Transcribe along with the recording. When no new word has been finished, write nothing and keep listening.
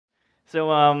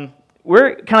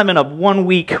We're kind of in a 1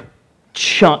 week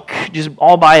chunk, just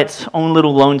all by its own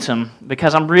little lonesome,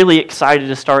 because I'm really excited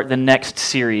to start the next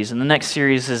series. And the next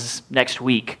series is next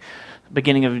week,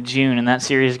 beginning of June, and that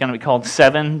series is going to be called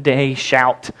 7-Day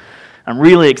Shout. I'm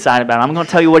really excited about it. I'm going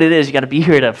to tell you what it is. You got to be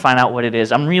here to find out what it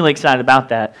is. I'm really excited about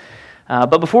that.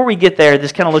 But before we get there,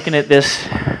 just kind of looking at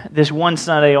this one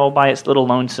Sunday all by its little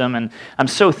lonesome, and I'm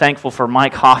so thankful for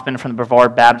Mike Hoffman from the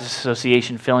Brevard Baptist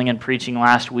Association filling in preaching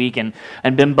last week, and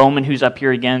Ben Bowman, who's up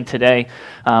here again today,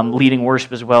 leading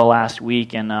worship as well last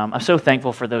week, and I'm so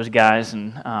thankful for those guys,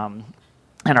 and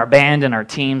our band and our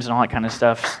teams and all that kind of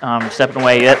stuff stepping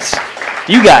away. That's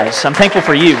you guys. I'm thankful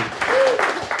for you.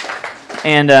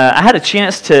 And I had a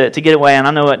chance to get away, and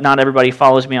I know that not everybody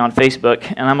follows me on Facebook,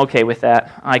 and I'm okay with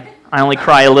that. I only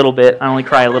cry a little bit.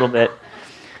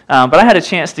 But I had a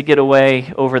chance to get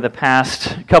away over the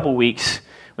past couple weeks. It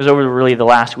was over really the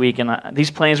last week, and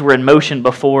these plans were in motion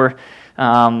before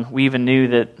we even knew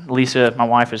that Lisa, my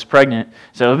wife, is pregnant.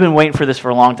 So I've been waiting for this for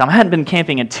a long time. I hadn't been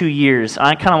camping in 2 years.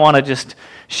 I kind of want to just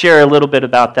share a little bit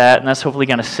about that, and that's hopefully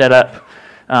going to set up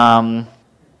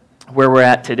where we're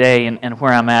at today and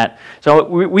where I'm at. So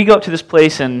we go up to this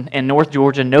place in North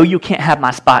Georgia. No, you can't have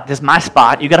my spot. This is my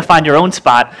spot. You got to find your own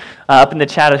spot up in the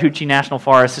Chattahoochee National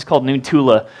Forest. It's called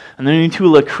Noontula. And the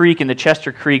Noontula Creek and the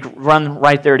Chester Creek run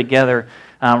right there together,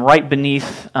 right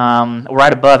beneath,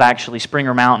 right above, actually,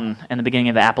 Springer Mountain and the beginning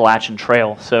of the Appalachian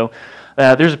Trail. So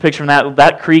there's a picture of that.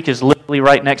 That creek is literally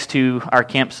right next to our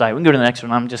campsite. We can go to the next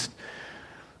one.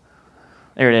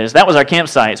 There it is. That was our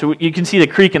campsite. So you can see the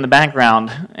creek in the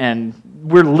background, and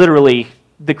we're literally,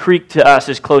 the creek to us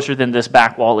is closer than this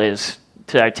back wall is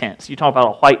to our tents. You talk about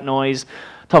a white noise,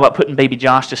 talk about putting baby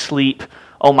Josh to sleep.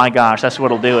 Oh my gosh, that's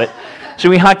what'll do it. So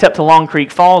we hiked up to Long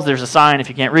Creek Falls. There's a sign, if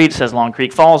you can't read, it says Long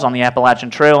Creek Falls on the Appalachian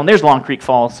Trail, and there's Long Creek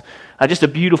Falls. Just a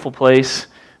beautiful place,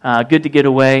 good to get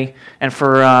away. And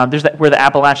for there's where the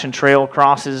Appalachian Trail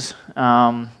crosses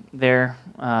there,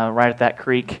 right at that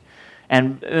creek.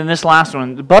 And in this last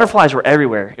one, the butterflies were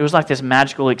everywhere. It was like this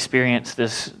magical experience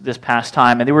this past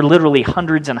time. And there were literally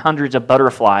hundreds and hundreds of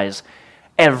butterflies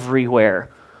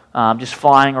everywhere, just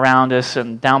flying around us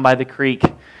and down by the creek.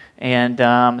 And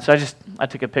so I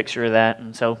took a picture of that.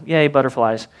 And so, yay,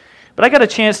 butterflies. But I got a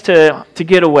chance to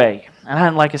get away.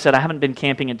 And like I said, I haven't been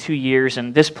camping in 2 years.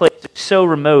 And this place is so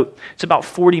remote. It's about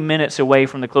 40 minutes away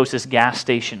from the closest gas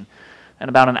station and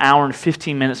about an hour and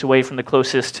 15 minutes away from the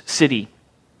closest city.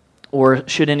 Or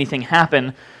should anything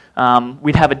happen,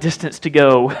 we'd have a distance to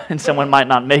go and someone might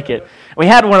not make it. We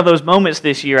had one of those moments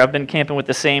this year. I've been camping with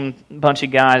the same bunch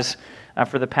of guys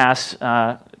for the past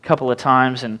couple of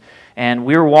times, and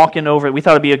we were walking over. We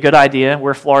thought it'd be a good idea.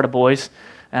 We're Florida boys,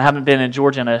 and I haven't been in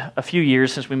Georgia in a few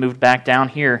years since we moved back down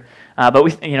here.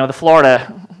 But the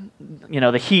Florida,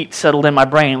 the heat settled in my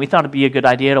brain. We thought it'd be a good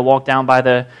idea to walk down by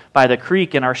the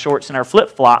creek in our shorts and our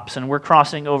flip-flops, and we're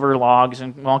crossing over logs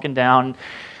and walking down.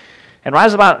 And right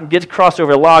as I about get to cross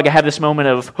over a log, I have this moment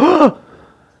of,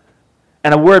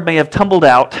 and a word may have tumbled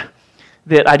out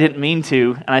that I didn't mean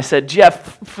to. And I said,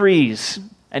 "Jeff, freeze."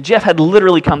 And Jeff had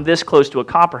literally come this close to a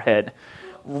copperhead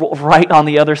right on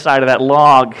the other side of that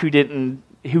log who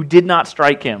did not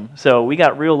strike him. So we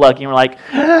got real lucky, and we're like,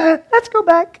 let's go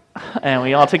back. And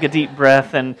we all took a deep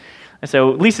breath. And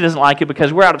so Lisa doesn't like it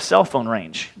because we're out of cell phone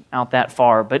range out that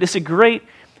far. But it's a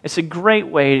great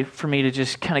way for me to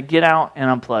just kind of get out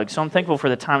and unplug. So I'm thankful for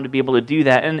the time to be able to do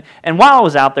that. And while I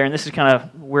was out there, and this is kind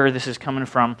of where this is coming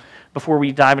from, before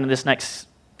we dive into this next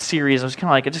series, I was kind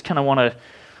of like, I just kind of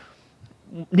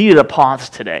needed a pause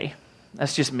today.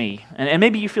 That's just me. And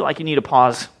maybe you feel like you need a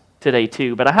pause today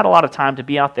too. But I had a lot of time to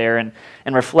be out there and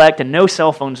reflect, and no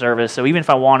cell phone service. So even if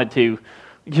I wanted to,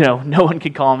 no one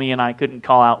could call me, and I couldn't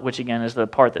call out, which again is the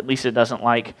part that Lisa doesn't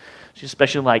like. She's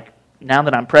especially like, now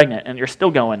that I'm pregnant and you're still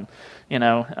going,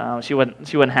 she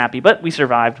wasn't happy, but we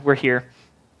survived. We're here,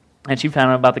 and she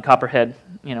found out about the copperhead,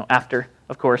 after,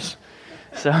 of course.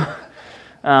 So,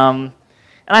 and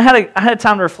I had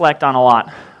time to reflect on a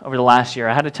lot over the last year.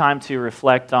 I had a time to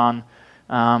reflect on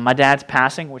my dad's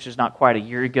passing, which is not quite a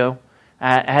year ago.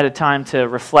 I had a time to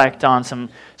reflect on some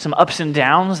ups and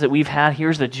downs that we've had.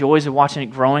 Here's the joys of watching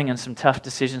it growing, and some tough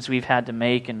decisions we've had to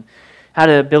make, and had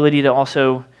an ability to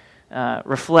also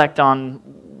reflect on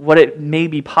what it may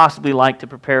be possibly like to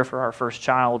prepare for our first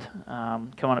child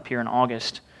coming up here in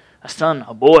August. A son,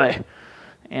 a boy.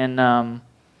 And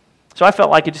so I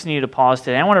felt like I just needed a pause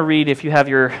today. I want to read, if you have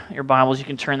your Bibles, you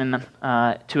can turn them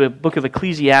to a book of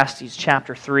Ecclesiastes,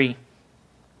 chapter 3.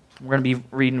 We're going to be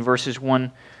reading verses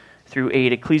 1 through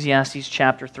 8. Ecclesiastes,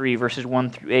 chapter 3, verses 1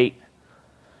 through 8.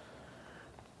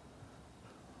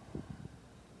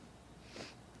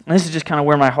 And this is just kind of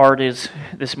where my heart is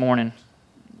this morning.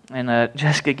 And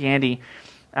Jessica Gandy,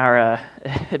 our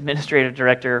administrative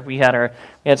director, we had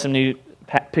some new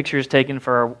pictures taken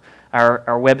for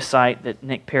our website that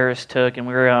Nick Paris took, and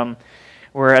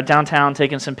we're at downtown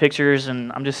taking some pictures,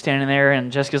 and I'm just standing there,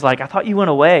 and Jessica's like, "I thought you went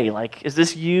away. Like, is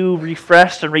this you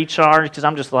refreshed and recharged?" Because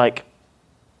I'm just like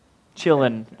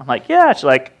chilling. I'm like, "Yeah." She's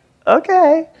like,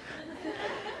 "Okay."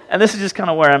 And this is just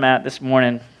kind of where I'm at this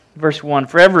morning. Verse 1,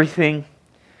 "For everything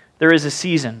there is a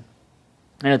season,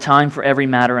 and a time for every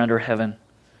matter under heaven.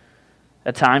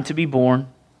 A time to be born,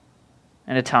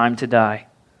 and a time to die.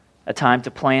 A time to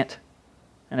plant,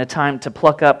 and a time to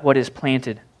pluck up what is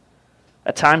planted.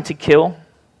 A time to kill,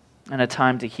 and a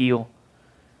time to heal.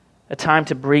 A time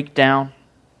to break down,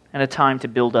 and a time to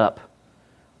build up.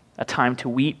 A time to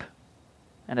weep,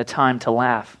 and a time to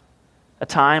laugh. A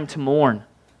time to mourn,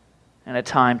 and a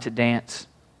time to dance.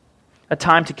 A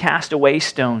time to cast away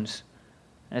stones,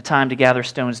 and a time to gather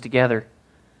stones together.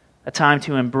 A time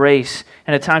to embrace,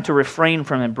 and a time to refrain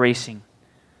from embracing.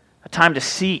 A time to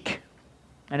seek,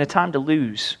 and a time to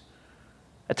lose.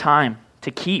 A time to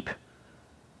keep,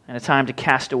 and a time to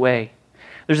cast away.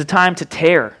 There's a time to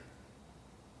tear,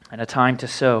 and a time to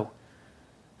sow.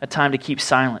 A time to keep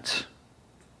silence,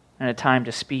 and a time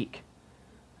to speak.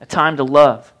 A time to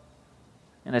love,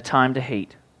 and a time to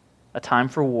hate. A time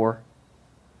for war,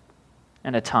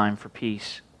 and a time for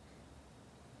peace."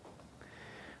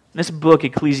 This book,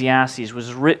 Ecclesiastes,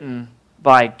 was written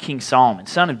by King Solomon,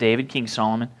 son of David, King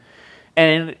Solomon.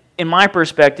 And in my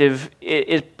perspective,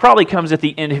 it probably comes at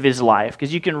the end of his life,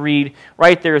 because you can read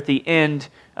right there at the end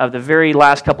of the very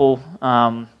last couple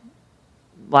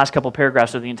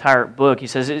paragraphs of the entire book. He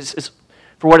says, it's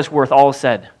 "For what it's worth, all is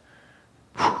said."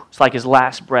 It's like his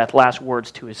last breath, last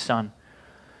words to his son.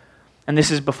 And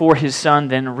this is before his son,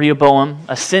 then Rehoboam,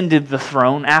 ascended the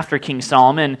throne after King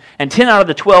Solomon. And 10 out of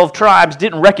the 12 tribes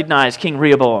didn't recognize King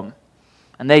Rehoboam.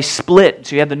 And they split.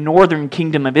 So you had the northern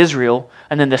kingdom of Israel,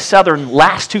 and then the southern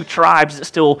last two tribes that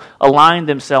still aligned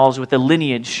themselves with the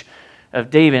lineage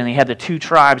of David. And you had the two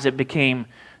tribes that became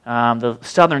the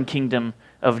southern kingdom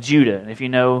of Judah. And if you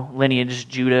know lineage,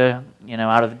 Judah,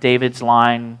 out of David's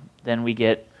line, then we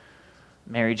get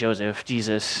Mary, Joseph,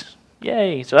 Jesus.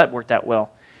 Yay! So that worked out well.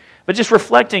 But just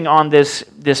reflecting on this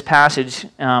passage,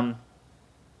 I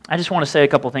just want to say a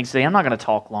couple things today. I'm not going to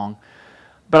talk long,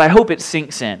 but I hope it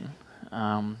sinks in.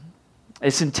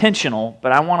 It's intentional,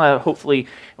 but I want to hopefully,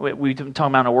 we've been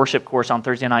talking about in a worship course on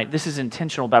Thursday night, this is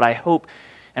intentional, but I hope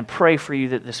and pray for you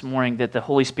that this morning that the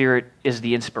Holy Spirit is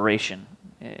the inspiration.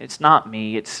 It's not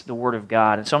me, it's the Word of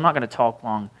God. And so I'm not going to talk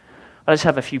long. I just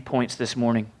have a few points this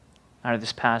morning out of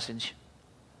this passage.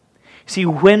 See,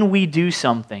 when we do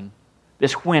something,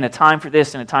 a time for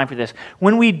this and a time for this.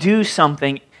 When we do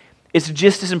something, it's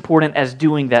just as important as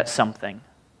doing that something.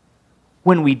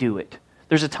 When we do it.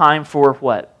 There's a time for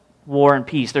what? War and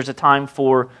peace. There's a time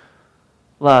for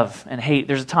love and hate.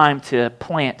 There's a time to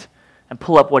plant and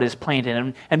pull up what is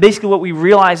planted. And basically what we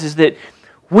realize is that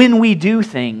when we do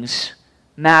things,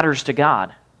 matters to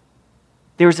God.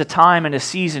 There's a time and a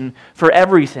season for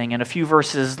everything. And a few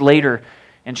verses later,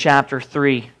 in chapter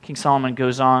 3, King Solomon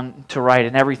goes on to write,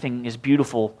 "And everything is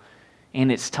beautiful in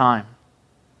its time."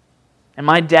 And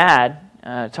my dad,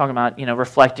 talking about,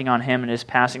 reflecting on him and his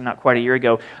passing not quite a year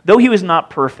ago, though he was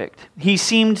not perfect, he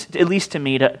seemed, at least to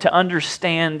me, to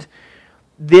understand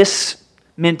this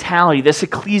mentality, this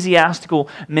ecclesiastical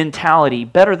mentality,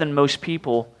 better than most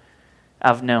people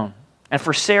I've known. And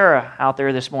for Sarah out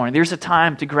there this morning, there's a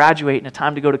time to graduate and a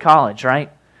time to go to college, right?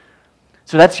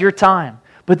 So that's your time.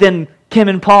 But then Kim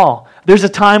and Paul, there's a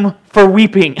time for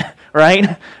weeping,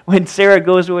 right? When Sarah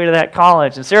goes away to that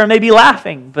college. And Sarah may be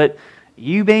laughing, but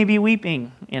you may be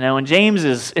weeping, And James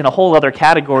is in a whole other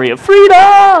category of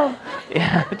freedom.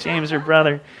 Yeah, James, her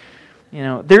brother.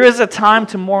 There is a time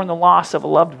to mourn the loss of a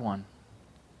loved one.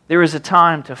 There is a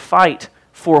time to fight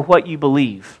for what you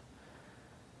believe.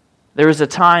 There is a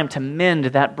time to mend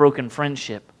that broken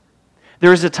friendship.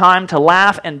 There is a time to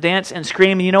laugh and dance and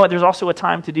scream. And you know what? There's also a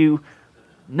time to do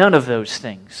none of those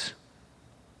things.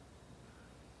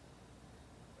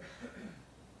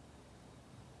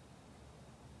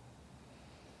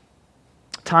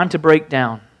 Time to break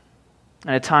down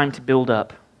and a time to build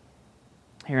up.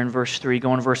 Here in verse 3,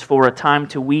 going to verse 4, a time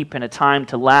to weep and a time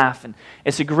to laugh. And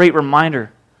it's a great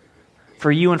reminder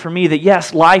for you and for me that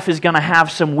yes, life is going to have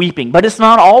some weeping, but it's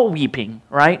not all weeping,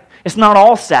 right? It's not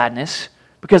all sadness,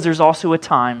 because there's also a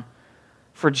time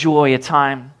for joy, a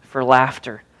time for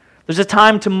laughter. There's a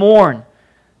time to mourn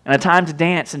and a time to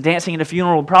dance, and dancing at a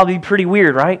funeral would probably be pretty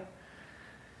weird, right?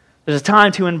 There's a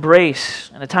time to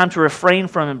embrace and a time to refrain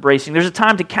from embracing. There's a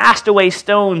time to cast away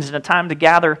stones and a time to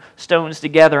gather stones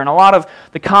together. And a lot of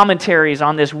the commentaries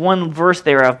on this one verse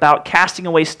there about casting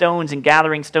away stones and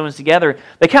gathering stones together,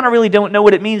 they kind of really don't know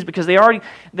what it means because they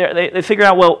figure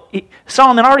out, well,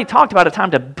 Solomon already talked about a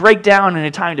time to break down and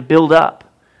a time to build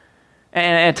up.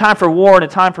 And a time for war and a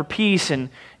time for peace and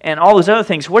all those other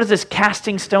things. What is this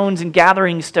casting stones and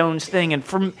gathering stones thing? And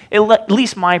from at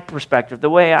least my perspective, the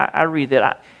way I read it,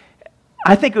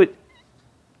 I think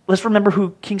let's remember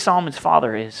who King Solomon's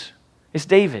father is. It's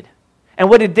David. And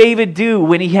what did David do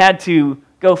when he had to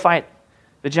go fight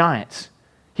the giants?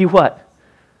 He what?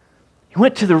 He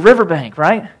went to the riverbank,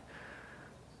 right?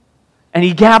 And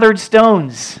he gathered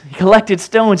stones. He collected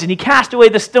stones and he cast away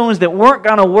the stones that weren't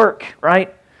going to work,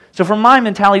 right? So from my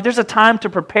mentality, there's a time to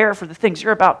prepare for the things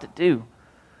you're about to do.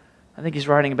 I think he's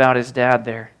writing about his dad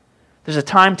there. There's a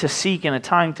time to seek and a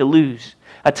time to lose.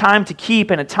 A time to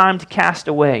keep and a time to cast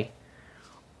away.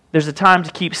 There's a time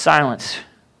to keep silence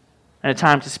and a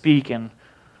time to speak. And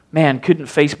man, couldn't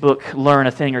Facebook learn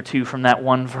a thing or two from that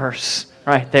one verse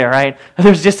right there, right?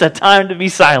 There's just a time to be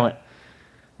silent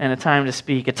and a time to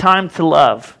speak. A time to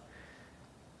love.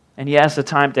 And yes, a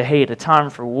time to hate. A time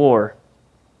for war.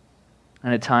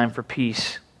 And a time for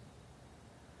peace.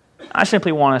 I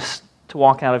simply want us to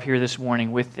walk out of here this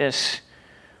morning with this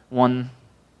one,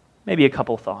 maybe a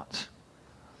couple thoughts.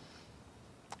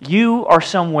 You are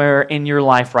somewhere in your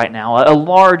life right now, a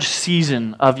large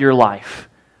season of your life.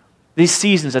 These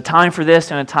seasons, a time for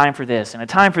this and a time for this, and a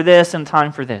time for this and a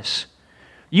time for this.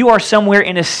 You are somewhere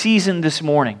in a season this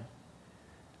morning.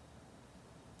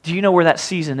 Do you know where that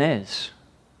season is?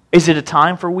 Is it a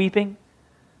time for weeping?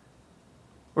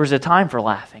 Or is it a time for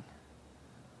laughing?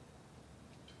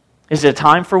 Is it a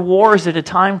time for war? Or is it a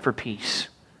time for peace?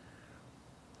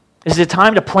 Is it a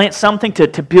time to plant something,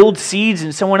 to build seeds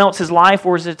in someone else's life?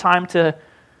 Or is it a time to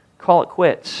call it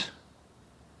quits?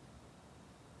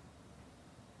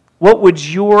 What would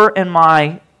your and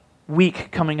my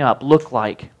week coming up look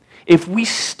like if we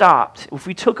stopped, if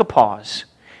we took a pause,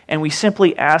 and we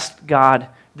simply asked God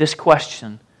this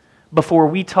question before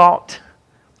we talked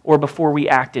or before we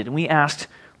acted? And we asked,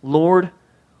 Lord,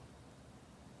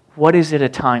 what is it a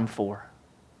time for?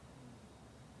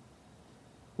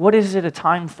 What is it a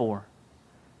time for?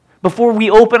 Before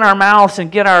we open our mouths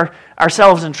and get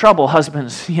ourselves in trouble,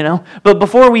 husbands, but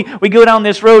before we go down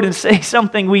this road and say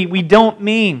something we don't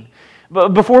mean, but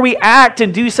before we act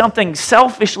and do something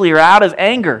selfishly or out of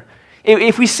anger,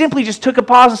 if we simply just took a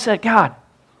pause and said, God,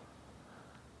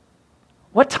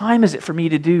 what time is it for me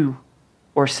to do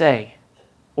or say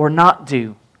or not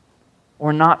do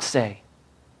or not say?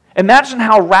 Imagine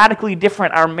how radically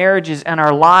different our marriages and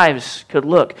our lives could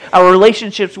look. Our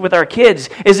relationships with our kids.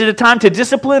 Is it a time to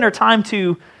discipline or time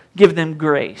to give them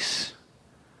grace?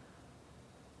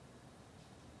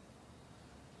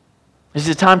 Is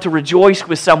it a time to rejoice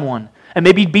with someone and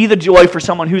maybe be the joy for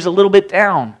someone who's a little bit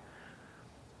down?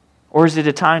 Or is it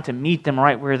a time to meet them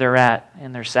right where they're at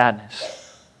in their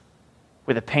sadness,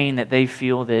 with a pain that they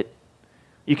feel that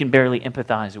you can barely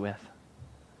empathize with?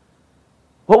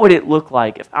 What would it look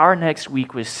like if our next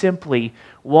week was simply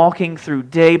walking through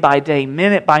day by day,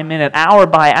 minute by minute, hour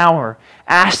by hour,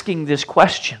 asking this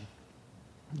question?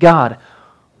 God,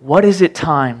 what is it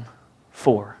time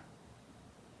for?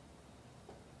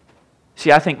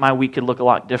 See, I think my week could look a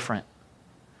lot different.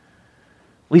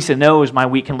 Lisa knows my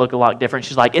week can look a lot different.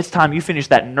 She's like, it's time you finish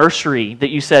that nursery that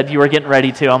you said you were getting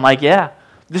ready to. I'm like, yeah,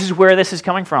 this is where this is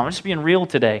coming from. I'm just being real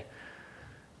today.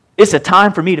 It's a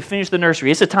time for me to finish the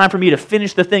nursery. It's a time for me to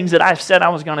finish the things that I've said I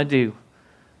was going to do.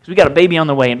 Because we got a baby on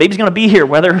the way, and baby's going to be here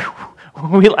whether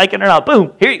we like it or not.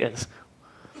 Boom, here he is.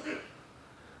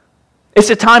 It's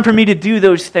a time for me to do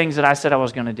those things that I said I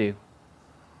was going to do.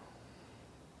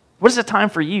 What is it time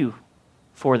for you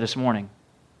for this morning?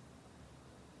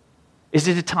 Is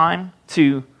it a time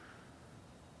to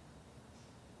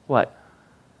what?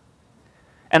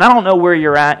 And I don't know where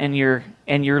you're at in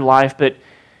your life, but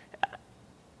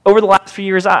over the last few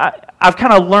years, I've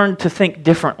kind of learned to think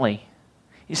differently.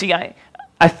 You see,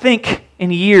 I think in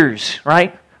years,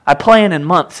 right? I plan in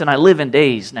months and I live in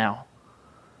days now.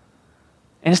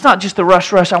 And it's not just the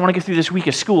rush. I want to get through this week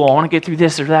of school. I want to get through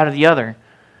this or that or the other.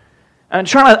 I'm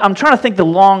trying to think the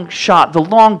long shot, the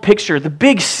long picture, the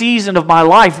big season of my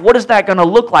life. What is that going to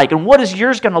look like? And what is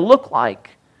yours going to look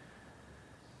like?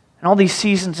 And all these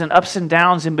seasons and ups and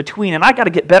downs in between. And I got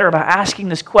to get better about asking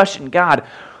this question, God,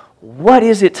 what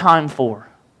is it time for?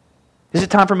 Is it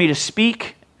time for me to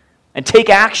speak and take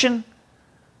action?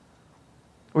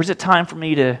 Or is it time for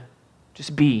me to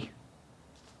just be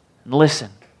and listen?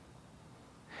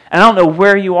 And I don't know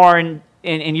where you are in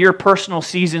in your personal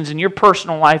seasons, in your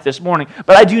personal life this morning.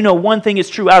 But I do know one thing is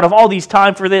true. Out of all these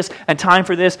time for this, and time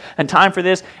for this, and time for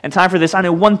this, and time for this, I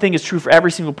know one thing is true for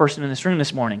every single person in this room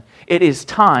this morning. It is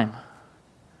time.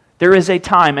 There is a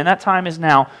time, and that time is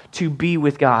now, to be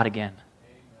with God again.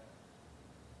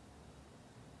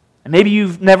 And maybe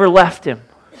you've never left Him.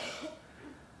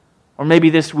 Or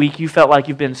maybe this week you felt like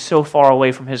you've been so far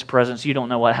away from His presence you don't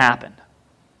know what happened.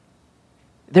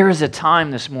 There is a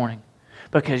time this morning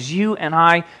because you and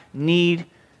I need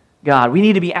God. We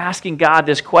need to be asking God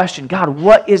this question. God,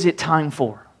 what is it time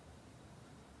for?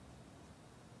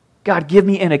 God, give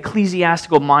me an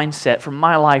ecclesiastical mindset for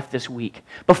my life this week.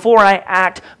 Before I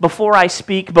act, before I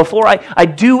speak, before I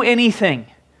do anything,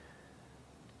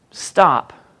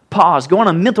 stop, pause, go on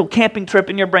a mental camping trip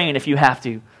in your brain if you have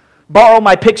to. Borrow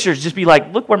my pictures, just be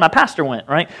like, look where my pastor went,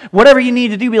 right? Whatever you need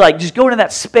to do, be like, just go into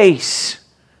that space.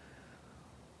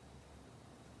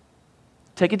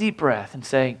 Take a deep breath and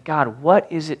say, God,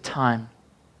 what is it time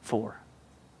for?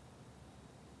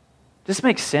 Does this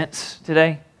make sense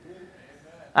today?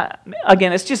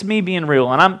 Again, it's just me being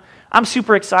real, and I'm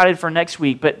super excited for next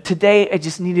week, but today I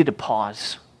just needed to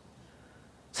pause.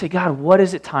 Say, God, what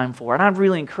is it time for? And I'd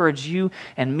really encourage you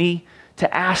and me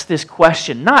to ask this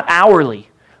question, not hourly,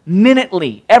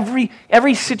 minutely, every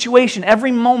situation,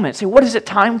 every moment. Say, what is it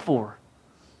time for?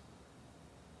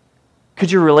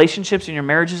 Could your relationships and your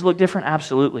marriages look different?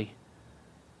 Absolutely.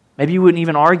 Maybe you wouldn't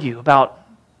even argue about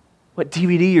what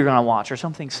DVD you're going to watch or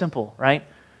something simple, right?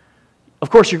 Of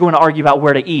course, you're going to argue about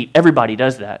where to eat. Everybody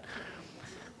does that.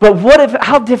 But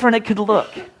how different it could look.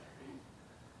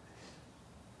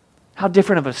 How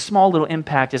different of a small little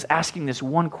impact is asking this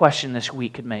one question this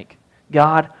week could make.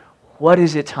 God, what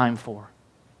is it time for?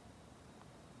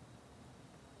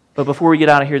 But before we get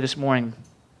out of here this morning,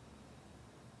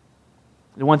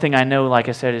 the one thing I know, like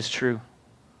I said, is true.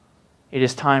 It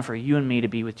is time for you and me to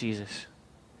be with Jesus.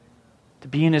 To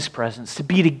be in His presence. To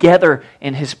be together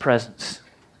in His presence.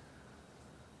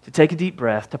 To take a deep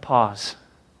breath, to pause,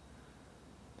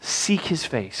 seek His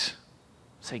face,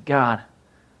 say, God,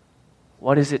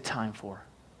 what is it time for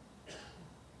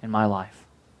in my life?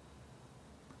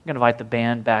 I'm going to invite the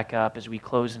band back up as we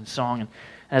close in song, and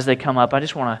as they come up, I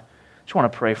just want to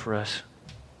pray for us.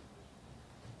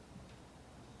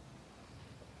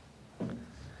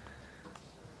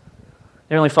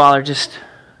 Heavenly Father, just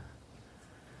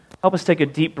help us take a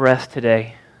deep breath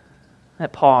today,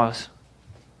 that pause.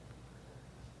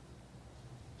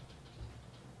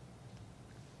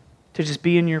 To just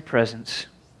be in your presence.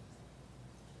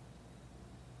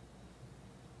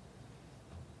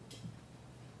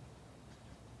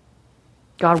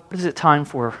 God, what is it time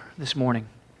for this morning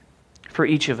for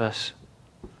each of us?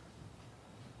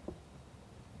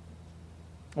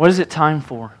 What is it time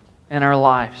for in our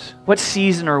lives? What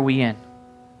season are we in?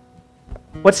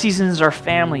 What season is our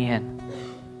family in?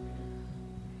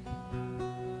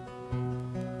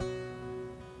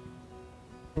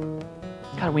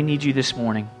 God, we need you this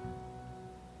morning.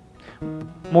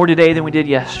 More today than we did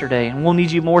yesterday. And we'll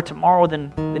need you more tomorrow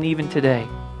than even today.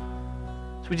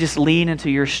 So we just lean into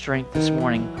your strength this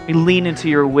morning. We lean into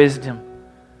your wisdom.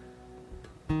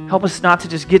 Help us not to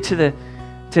just get to the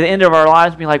end of our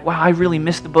lives and be like, wow, I really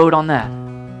missed the boat on that.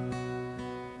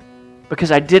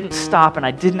 Because I didn't stop and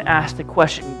I didn't ask the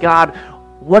question, God,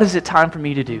 what is it time for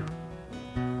me to do?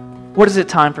 What is it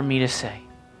time for me to say?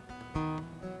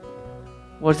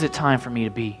 What is it time for me to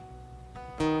be?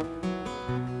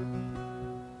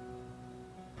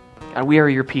 God, we are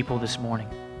your people this morning.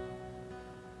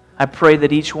 I pray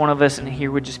that each one of us in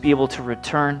here would just be able to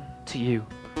return to you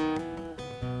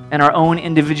in our own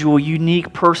individual,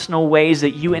 unique, personal ways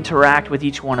that you interact with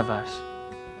each one of us.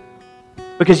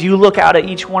 Because you look out at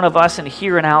each one of us and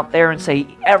here and out there and say,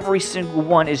 every single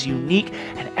one is unique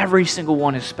and every single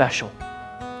one is special.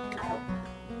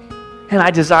 And I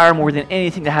desire more than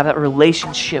anything to have that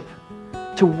relationship,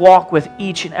 to walk with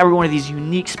each and every one of these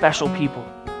unique, special people.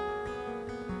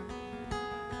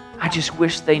 I just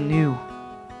wish they knew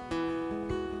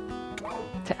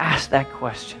to ask that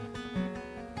question.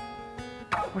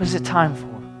 What is it time for?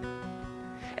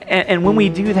 And when we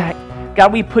do that,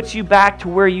 God, we put you back to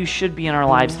where you should be in our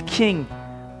lives, the King,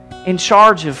 in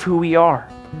charge of who we are,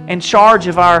 in charge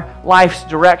of our life's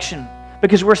direction.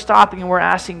 Because we're stopping and we're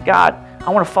asking, God, I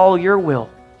want to follow your will,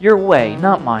 your way,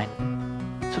 not mine.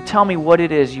 So tell me what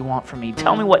it is you want from me.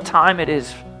 Tell me what time it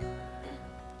is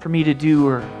for me to do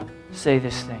or say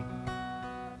this thing.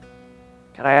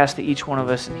 God, I ask that each one of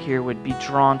us in here would be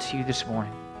drawn to you this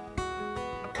morning,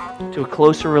 to a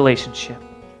closer relationship,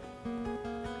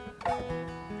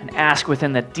 and ask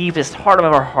within the deepest heart of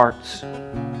our hearts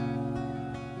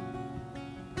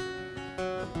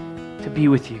to be be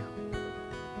with you.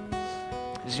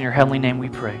 It's in your heavenly name we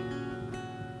pray.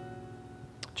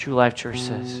 True Life Church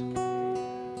says.